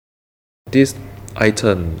This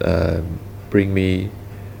item bring me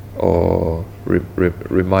or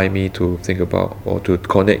remind me to think about or to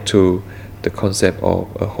connect to the concept of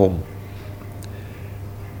a home.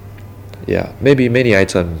 Yeah, maybe many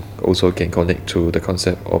items also can connect to the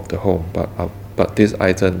concept of the home, but this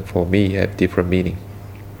item for me have different meaning.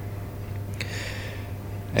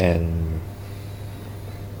 And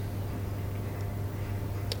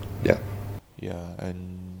yeah. Yeah,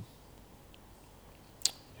 and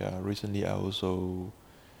yeah, recently I also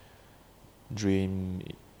dream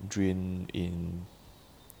in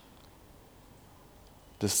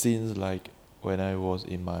the scenes like when I was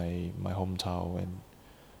in my hometown,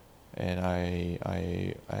 and I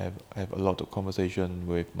have a lot of conversation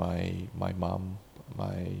with my mom,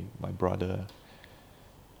 my brother.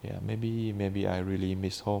 Yeah, maybe I really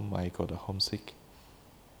miss home. I got a homesick.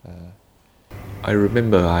 I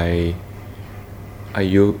remember I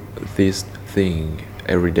use this thing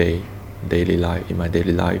every day, daily life in my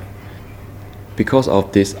daily life. Because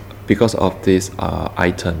of this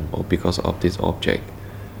item or because of this object,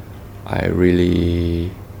 I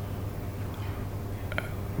really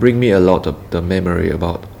bring me a lot of the memory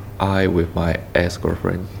about I with my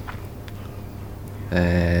ex-girlfriend.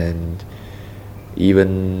 And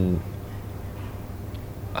even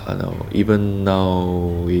I don't know, even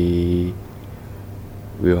now we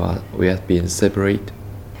have been separate,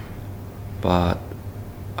 but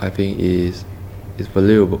I think is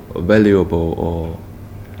valuable or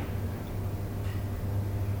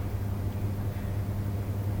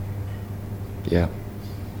yeah.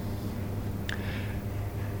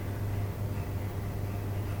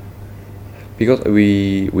 Because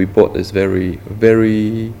we bought this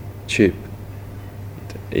very cheap,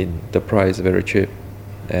 in the price very cheap,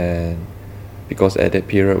 and because at that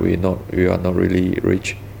period we are not really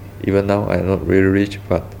rich. Even now I'm not really rich,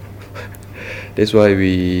 but that's why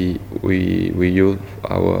we use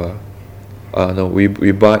our no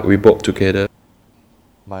we bought together.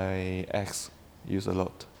 My ex use a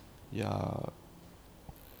lot. Yeah.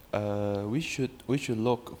 We should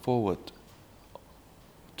look forward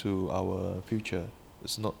to our future.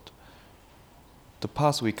 It's not the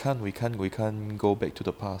past. We can't go back to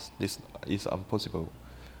the past. This is impossible.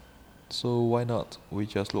 So why not? We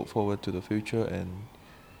just look forward to the future and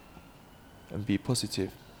be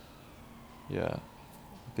positive. Yeah,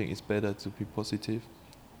 I think it's better to be positive.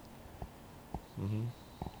 hmm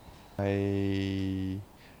I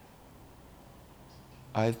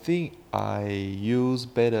I think I use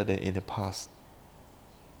better than in the past.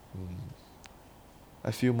 Mm.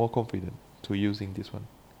 I feel more confident to using this one.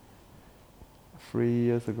 3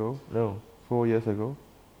 years ago, no, 4 years ago,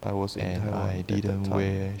 I was in And Taiwan I at that didn't time.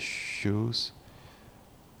 wear Shoes.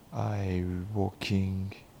 I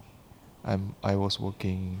walking. I was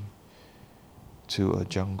walking to a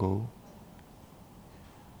jungle.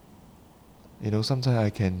 Sometimes I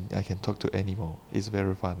can talk to animal. It's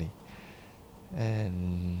very funny,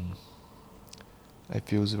 and I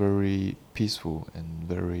feels very peaceful and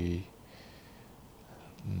very.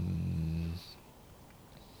 Mm,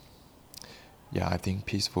 yeah, I think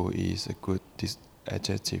peaceful is a good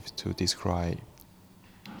adjective to describe.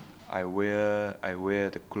 I wear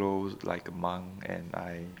the clothes like a monk, and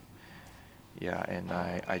I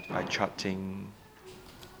chatting.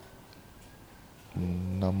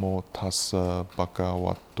 Namo tassa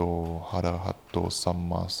bhagavato harahato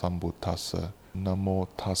samma sambuddhassa. Namo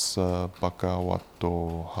tassa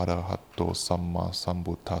bhagavato harahato samma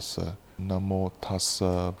sambuddhassa. Namo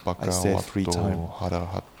tassa bhagavato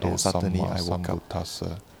harahato samma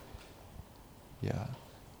sambuddhassa. Yeah,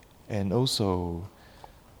 and also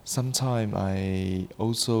sometimes I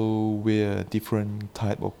also wear different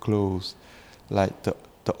type of clothes, like the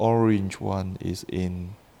orange one is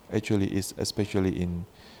in actually is especially in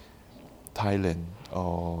Thailand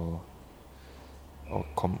or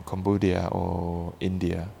Cambodia or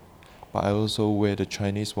India. But I also wear the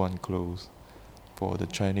Chinese one clothes for the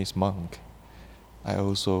Chinese monk. I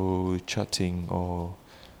also chatting or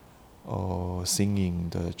singing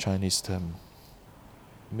the Chinese term.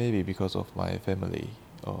 Maybe because of my family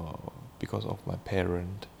or because of my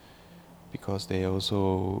parent, because they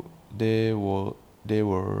were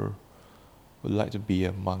would like to be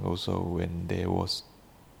a monk also when they was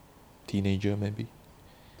teenager maybe.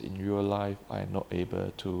 In real life, I'm not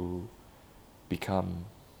able to become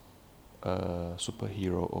a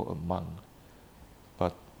superhero or a monk,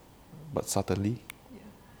 but suddenly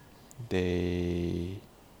they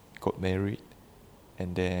got married,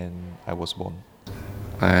 and then I was born.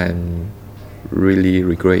 and really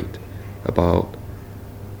regret about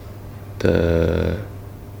the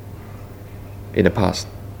in the past.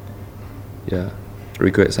 Yeah,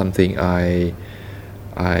 regret something I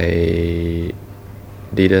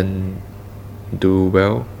didn't do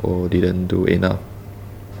well or didn't do enough,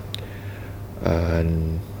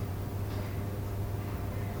 and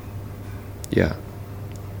yeah,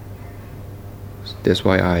 that's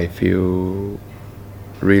why I feel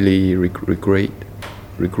really regretted.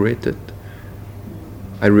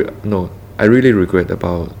 I really regret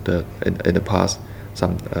about in the past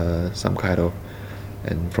some kind of,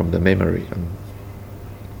 and from the memory,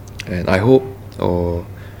 and I hope, or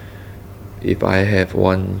if I have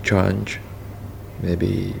one chance,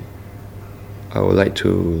 maybe I would like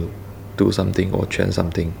to do something or change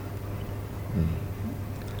something,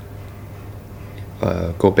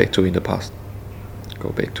 go back to the past,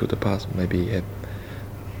 maybe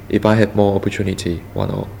if I have more opportunity,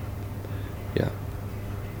 one or yeah.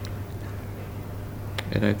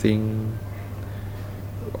 And I think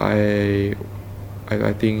I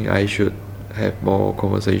think I should have more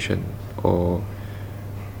conversation, or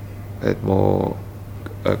have more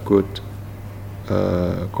good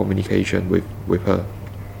communication with her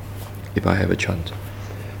if I have a chance.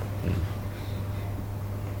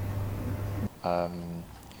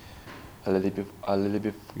 A little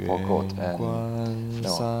bit forgot, and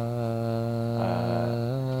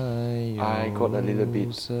I got a little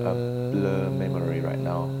bit blur memory right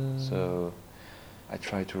now, so I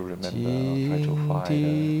try to remember, try to find,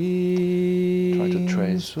 try to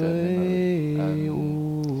trace the memory.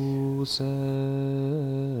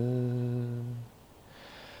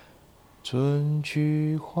 春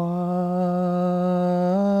去花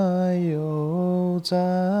又在